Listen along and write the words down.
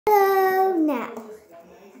Now,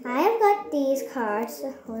 I have got these cards.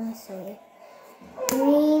 Let me see.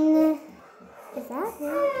 Green. Is that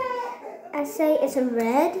it? I say it's a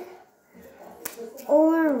red,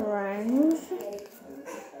 orange,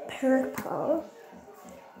 purple,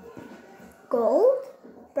 gold,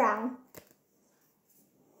 brown,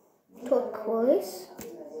 turquoise.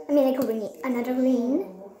 I mean, like green, another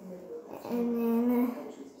green, and then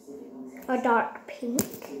a dark pink,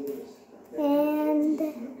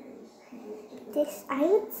 and this, I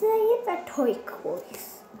would say it's a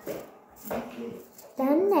turquoise.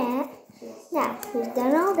 Done that. Now, we've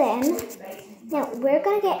done all them. Now, we're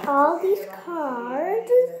going to get all these cards.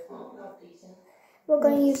 We're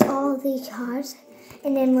going to use all of these cards.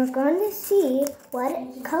 And then we're going to see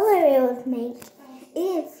what color it would make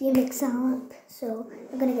if you mix them up. So,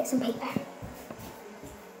 we're going to get some paper.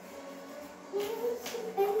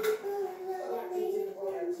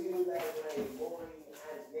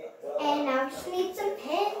 And I just need some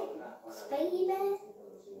pens, baby.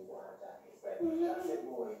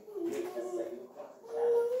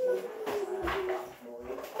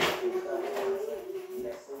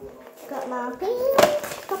 Got my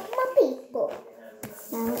pens, got my people.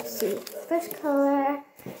 Now let's see. First color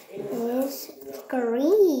is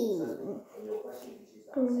green.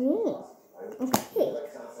 Green. Okay.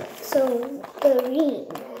 So green.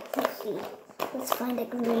 Let's see. Let's find a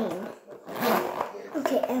green.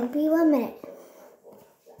 Okay, it'll be 1 minute.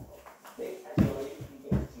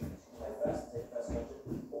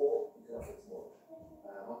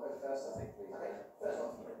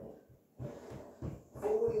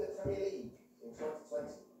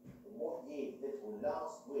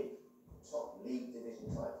 Last week, top league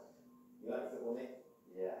division title. You like football, Nick?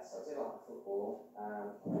 Yes, I do like football.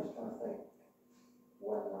 I'm just trying to think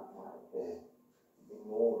when that might have been.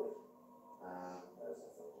 Ignore it. There's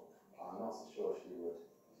a football. I'm not so sure she would.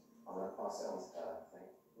 I'm going to pass it on to her, I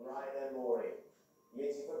think. Right then, Maury. You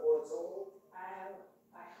into football at all? I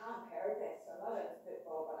have heard this. I'm not into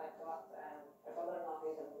football, but I've got a brother-in-law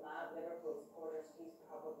who's a mad Liverpool supporter, so he's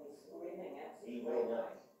probably screaming it. He will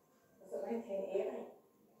know. Was it 1980?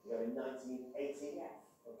 You go in 1980? Yes.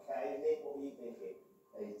 Okay, Nick, what were you thinking?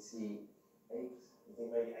 88. You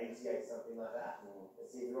think maybe 88, something like that?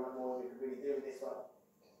 Let's see if you're right, more we could really do with this one.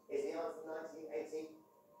 Is the answer 1980? It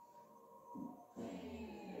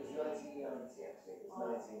was 1990, actually. It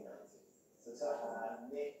was 1990. So,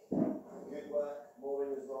 Nick, good work.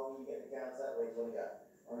 Maureen was wrong. You get the counter. Where do you want to go?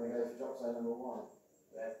 I'm going to go for drop zone number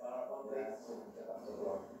 1. Let's fire up one, please. Yeah, so we can get that to the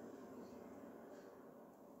right.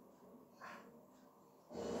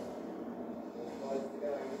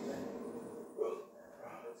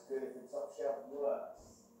 Looks good if the top shelf works.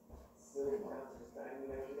 Still counts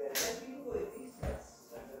standing over there.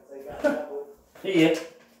 Take out the double. Here.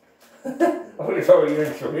 I thought you told me you were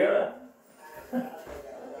in Sevilla.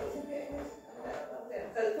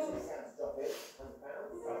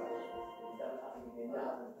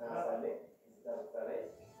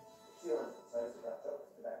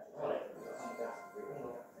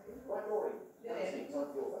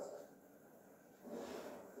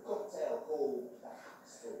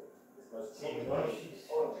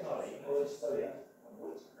 Orange soda, and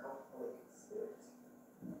which alcoholic spirit?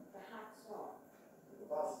 The hacksaw. The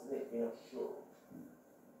past is Nick, you're not sure.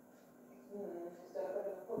 Just got a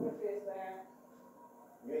bit of a poker face there.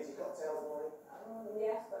 You into cocktails, Maureen?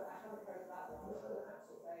 Yes, but I haven't heard of that one. Not heard of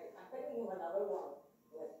hacksaw. So I'm thinking of another one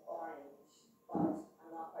with orange, but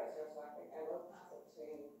I'm not quite sure, so I think I will pass it to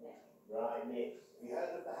Nick. Right, Nick. Have you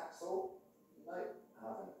heard of the hacksaw? No, I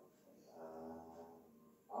haven't.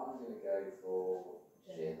 I'm going to go for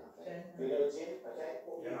gin, I think. You know gin? Okay.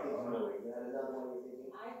 What were you thinking, Maureen? You had another one you were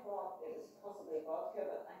thinking? I thought it was possibly vodka,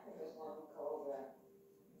 but I think there's one called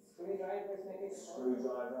screwdrivers, maybe.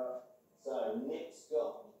 Screwdriver. So, Nick's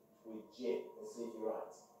gone with gin. Let's see if you're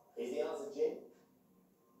right. Is the answer gin?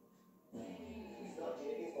 It's not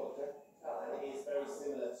gin, it is vodka. And it is very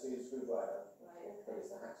similar to screwdriver. Right. But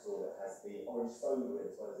it's the hacksaw that has the orange soda in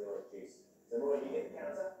as well as the orange juice. So, Maureen, you get the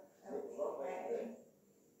counter. Nick was wrong.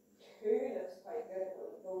 Two looks quite good,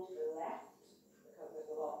 but we'll go to the left because there's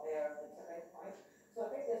a lot there at the tipping point. So I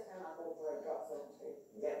think this time I'll go for a drop zone 2.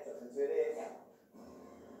 Yeah, drop zone 2 it is. Yeah.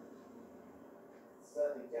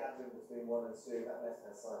 Certainly gathering between 1 and 2. That left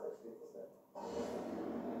hand side looks good, doesn't it?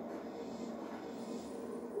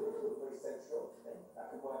 Ooh, very central. That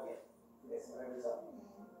could work it. You get some over the top.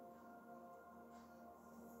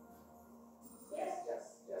 Yes,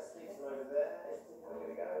 just need some over there. It's going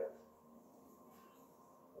to go.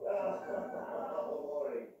 Oh,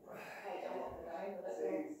 Maury.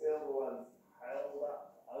 Two silver ones held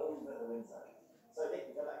up over the window. So, Nick,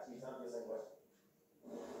 we come back to you. Time for your second question.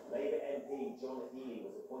 Labour MP MP John Healy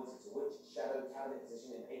was appointed to which shadow cabinet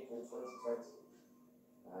position in April 2020?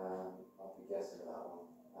 I'll be guessing that one.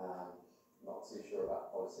 Not too sure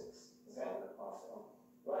about politics, so I'm going to pass it on.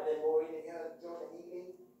 Right then, Maureen, have you heard of John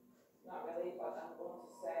Healy? Not really, but I'm going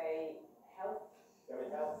to say health. Go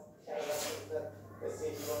with health. Shadow Health Minister. Let's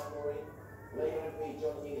see if you're right, Maureen. Labour MP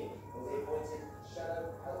John Healy was he appointed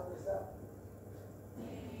Shadow Health Minister?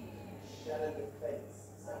 Shadow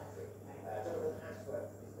Defence Secretary. Jonathan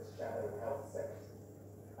Ashworth is the Shadow Health Secretary.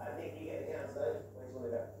 I think you get the counts though. Where do you want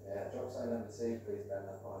to go? Yeah, drop zone number 2, please, Ben.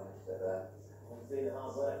 I find it a bit there. I'm doing the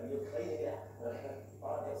hard work and you're cleaning it up.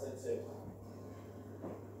 Alright, drop zone 2.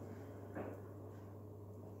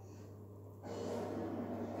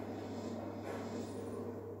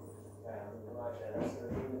 Right then, that's going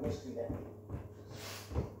to be the mystery then.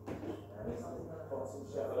 And this is the bottom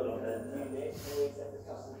shuffle on the unit. Always have the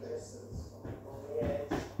custom distance on the edge.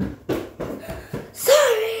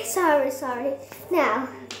 Sorry. Now,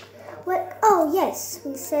 what? Oh yes,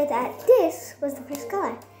 we said that this was the first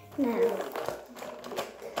color. Now,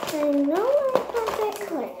 I know I have that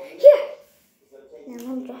color here.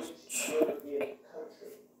 Now I'm just check. It is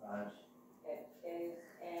in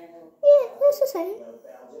Yeah, that's the same.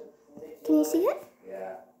 Can you see it?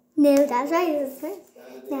 Yeah. No, that's right. It's the same.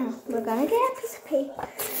 Now we're gonna get a piece of paper.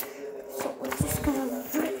 So we're just gonna.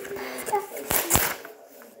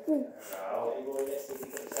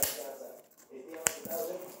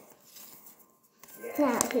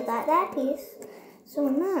 Now we got that piece. So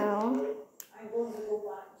now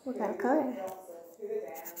we got a color.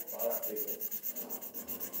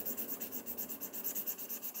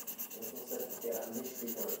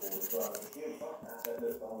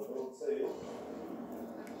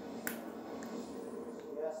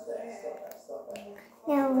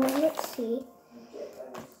 Now let's see.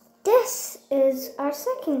 This is our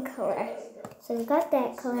second color. So we got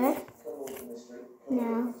that color.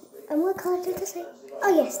 Now, and what color did this say? Oh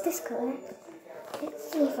yes, this color.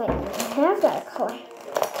 Let's see if I even have that color.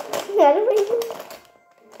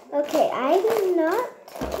 Okay, I do not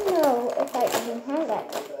know if I even have that.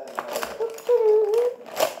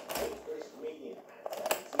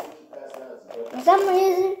 For some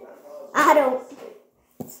reason, I don't.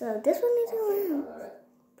 So this one is around.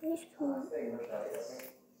 Pretty cool.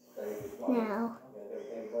 Now,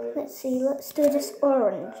 let's see. Let's do this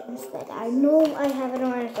orange instead. I know I have an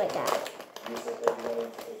orange like that.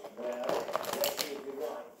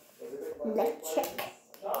 Let's check.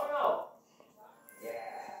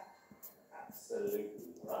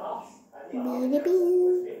 Maybe.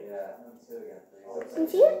 Can you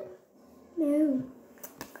see it? No.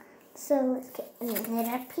 So let's get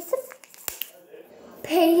another piece of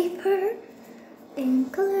paper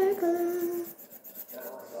and color.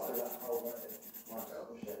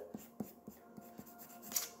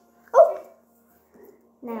 Oh!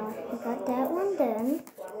 Now I got that one done.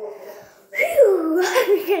 Phew!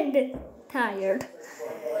 I'm getting tired.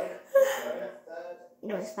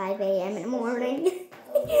 It was 5 a.m. in the morning.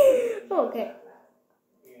 Okay.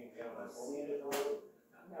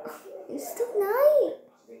 It's still night.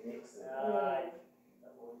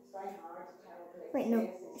 Wait, no.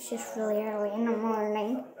 It's just really early in the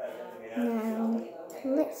morning. Now,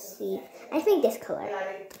 let's see. I think this color.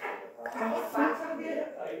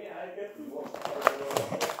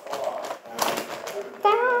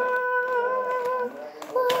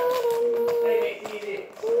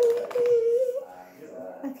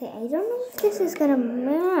 Okay, I don't know if this is gonna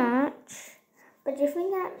match, but do you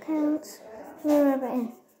think that counts? Rub it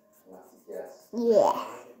in. Yeah,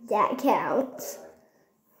 that counts.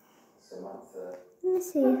 Let me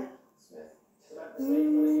see.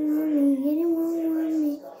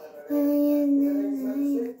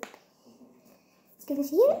 Can you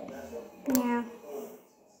see it? Yeah.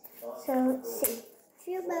 So let's see.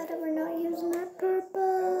 Feel bad that we're not using that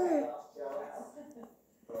purple.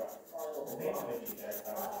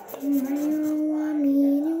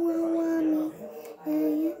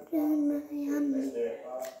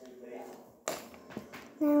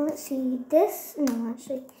 Now let's see this. No,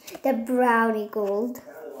 actually, the brownie gold.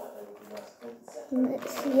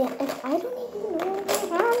 Let's see it. And I don't even know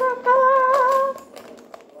if I have that color.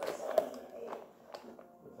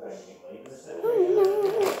 Oh no,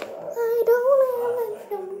 I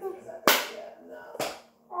don't know.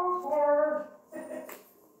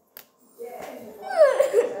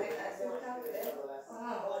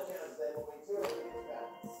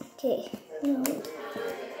 Okay, no.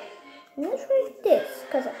 Let's read this,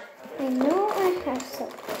 because I know I have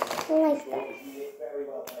something like that.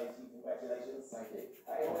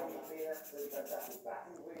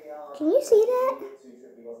 Can you see that?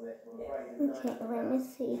 Okay, let me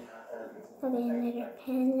see. Okay, another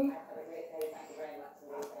pen.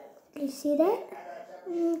 Do you see that?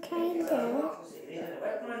 Kind of.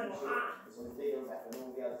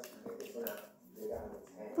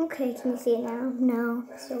 Okay, can you see it now? No.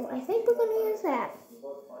 So I think we're gonna use that.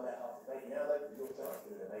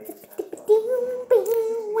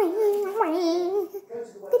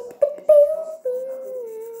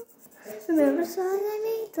 Remember the song I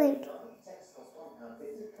made? Like,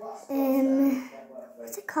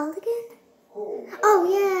 what's it called again? Oh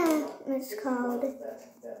yeah, it's called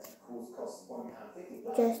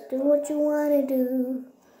Just Do What You Wanna Do.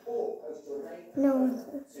 No,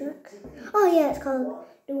 oh yeah, it's called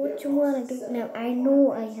Do What You Wanna Do. No, I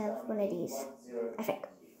know I have one of these. I think.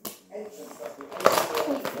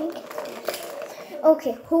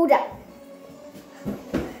 Okay, hold up.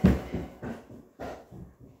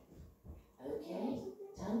 Okay,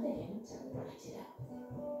 time for him to light it up.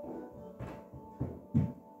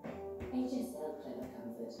 HSL Clever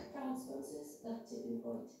Comfort, proud sponsors of Tipping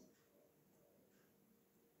Point.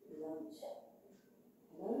 Lunch.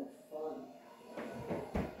 No fun.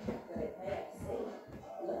 But at KFC,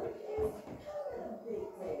 lunch is kind of a big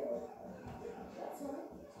deal. That's right.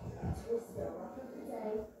 Twist the wrap of the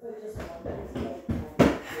day for just $1.98.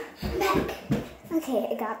 Back. Okay,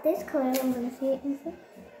 I got this color. I'm gonna see it inside.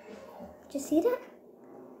 Did you see that?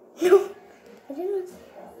 No, I didn't.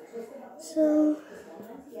 So,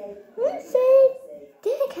 let's say,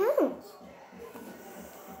 did it count?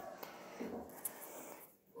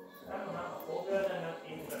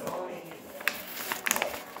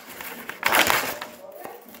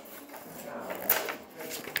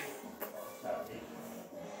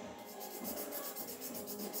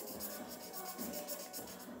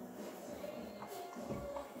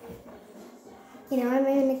 You know, I'm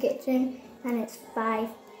in the kitchen and it's 5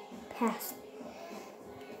 past.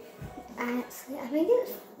 Actually, I think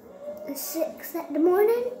it's 6 in the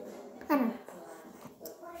morning. I don't know.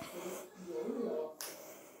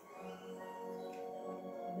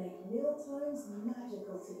 Make mealtimes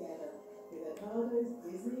magical together with Ocado's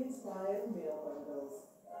Disney-inspired meal bundles.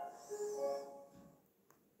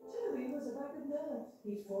 Toby was a bag of nerves.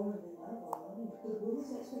 He'd fallen in love online, but will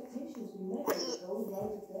his expectations be met with a whole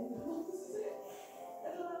load of them? Well, this is it.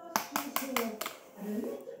 At last, he's here.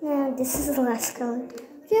 And Now, this is the last color.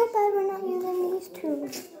 Feel bad we're not using these two.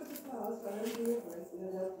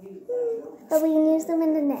 But we can use them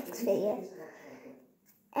in the next video.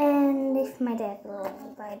 And if my dad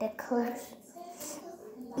will buy the colors.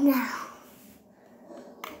 Now,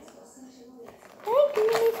 I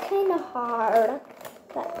think it's kind of hard.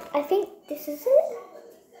 But I think this is it.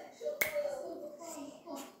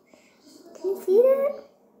 Can you see that?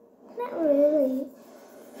 Not really.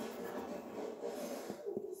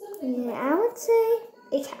 Yeah, I would say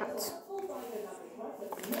it counts.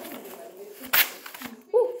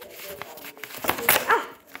 Ooh. Ah!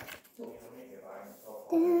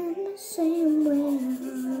 Then the same way.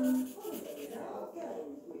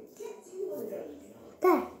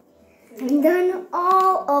 There. I'm done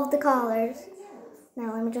all of the colors.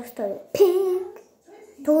 Now let me just do it. Pink,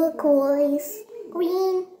 turquoise,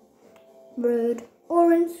 green, red,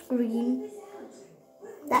 orange, green.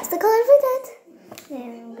 That's the color we did. Then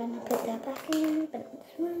I'm gonna put that back in.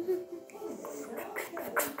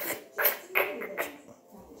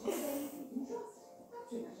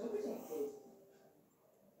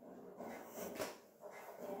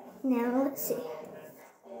 Now let's see.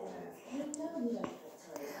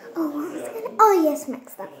 Oh yes,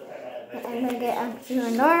 mixed up. I'm gonna get an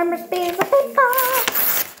enormous piece of paper.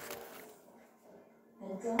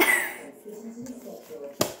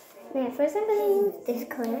 Now first I'm gonna use this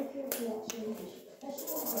color.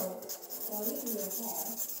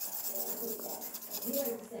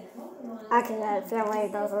 Okay, that's the way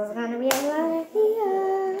this is gonna be right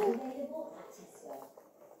here.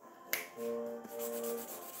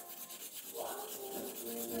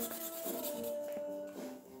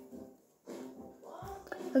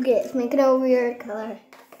 Okay, let's make it a weird color.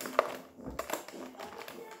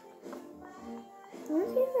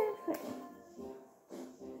 Let's use that for it.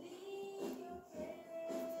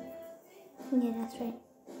 Yeah, that's right.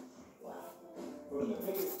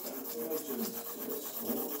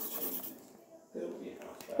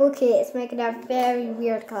 Okay, let's make it a very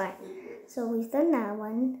weird color. So we've done that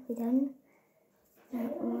one, we've done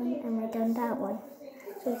that one, and we've done that one.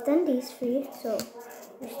 So we've done these 3, so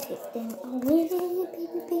let's take them away,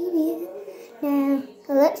 baby. Now,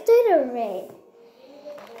 let's do the red.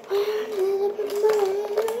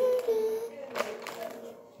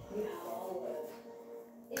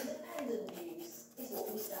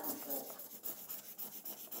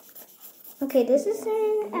 Okay, Okay, this is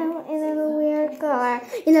turning out in a weird color.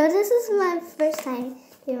 You know, this is my first time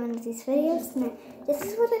doing one of these videos. Now, this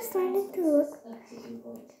is what it's starting to look.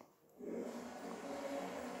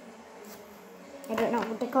 I don't know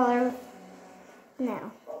what the color.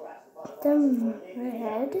 Now, the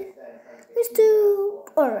red. Let's do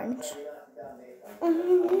orange.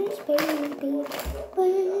 Orange, baby.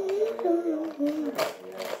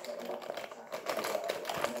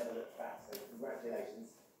 Congratulations.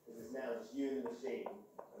 This is now just you and the machine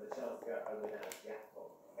and a chance to go home without a jackpot.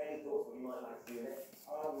 Any thoughts what you might like to do with it? I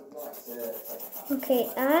would like to take a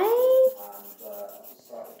Okay, I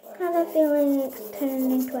have a feeling it's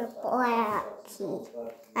turning into a black key.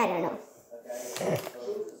 I don't know.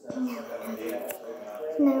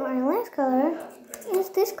 Now our last color is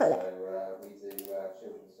this color.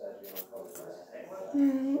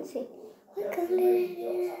 Let's see. What color is it?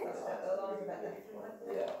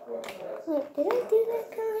 Wait, did I do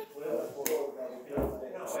that color?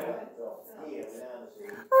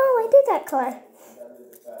 Oh, I did that color.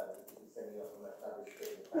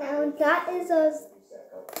 Now that is us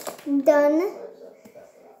done.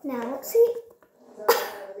 Now let's see.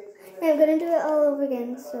 I'm gonna do it all over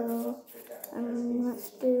again. So let's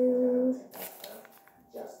do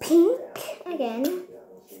pink again.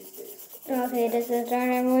 Okay, this is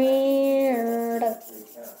turning weird. I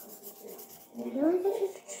feel like I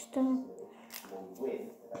should just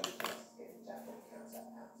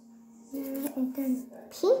and then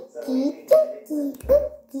pinky,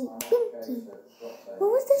 pinky. What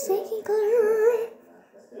was the second color?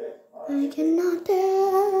 I cannot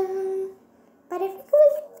tell. But I think it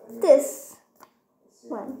was this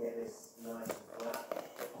one.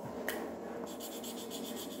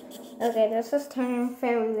 Okay, this is turning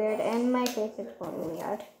very weird, and my face is going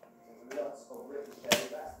weird.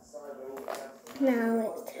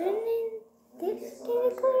 Now it's turning this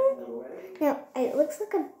kind of color. Now it looks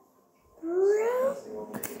like a brown.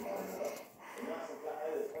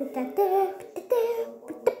 Put that there, put that there,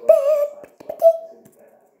 put that there, put that there.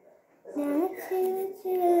 Now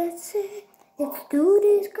let's see. Let's do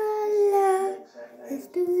this color. Let's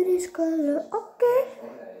do this color, okay?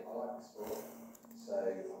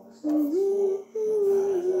 Okay.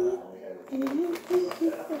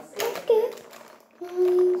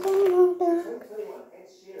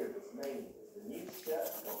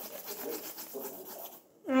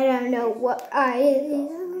 I don't know what I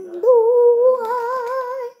am doing.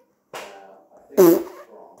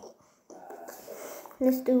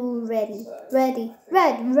 Let's do ready.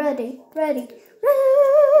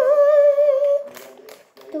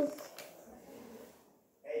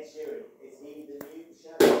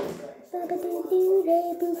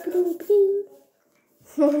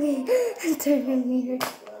 Okay, I'm turning weird.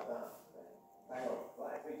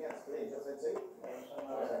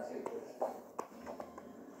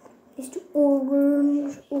 Let's do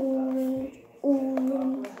orange. What am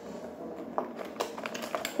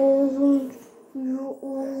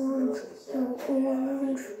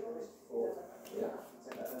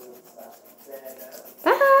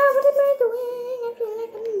I doing? I feel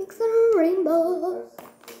like I'm mixing a rainbow.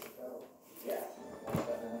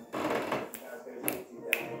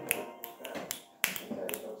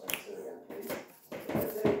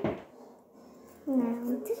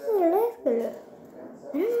 Now, this is the last color.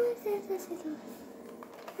 I don't know if that's it.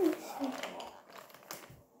 Let's see.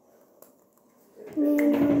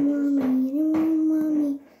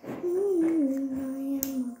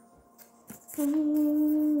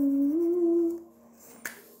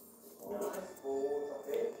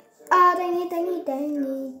 Ah, dang it.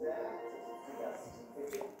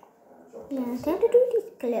 Now, time to do this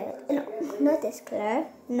color. No, not this color.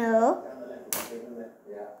 No.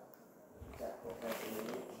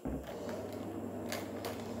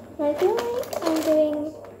 I feel like I'm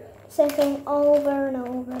doing something over and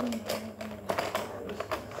over and over.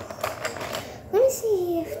 Let me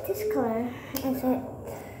see if this color is it.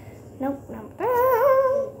 Nope.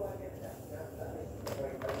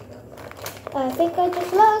 I think I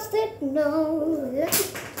just lost it. No.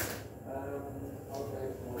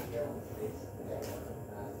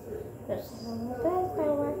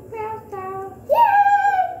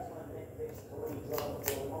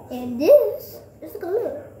 And this is the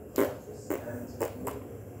color.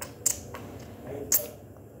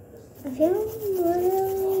 I feel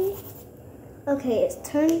really... Okay, it's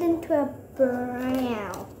turned into a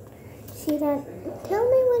brown. See that? Tell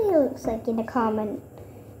me what it looks like in the comment.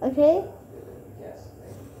 Okay?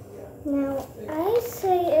 Now, I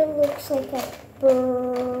say it looks like a brown.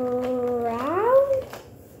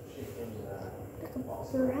 Like a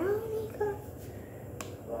brownie color.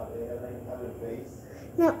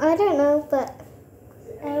 No, I don't know, but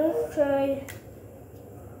show.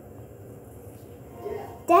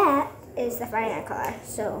 That is the final color.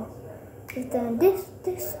 So we've done this.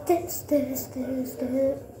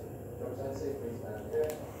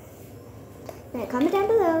 Now comment down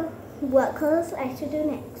below what colors I should do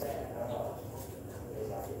next.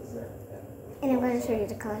 And I'm going to show you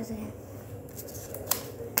the colors again.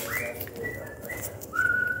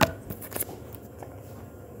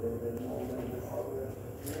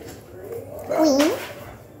 Green,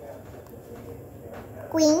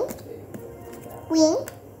 green, green,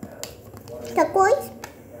 turquoise,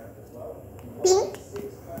 pink,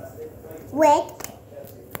 red,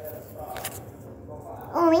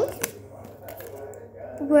 orange,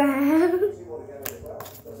 brown,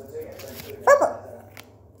 purple.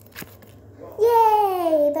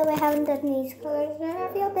 Yay! But we haven't done these colors. I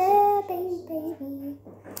have your baby.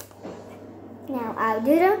 Now I'll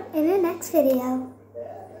do them in the next video.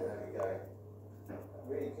 There we go.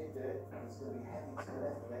 Really keep doing it. It's going to be heavy to the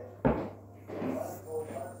left of it.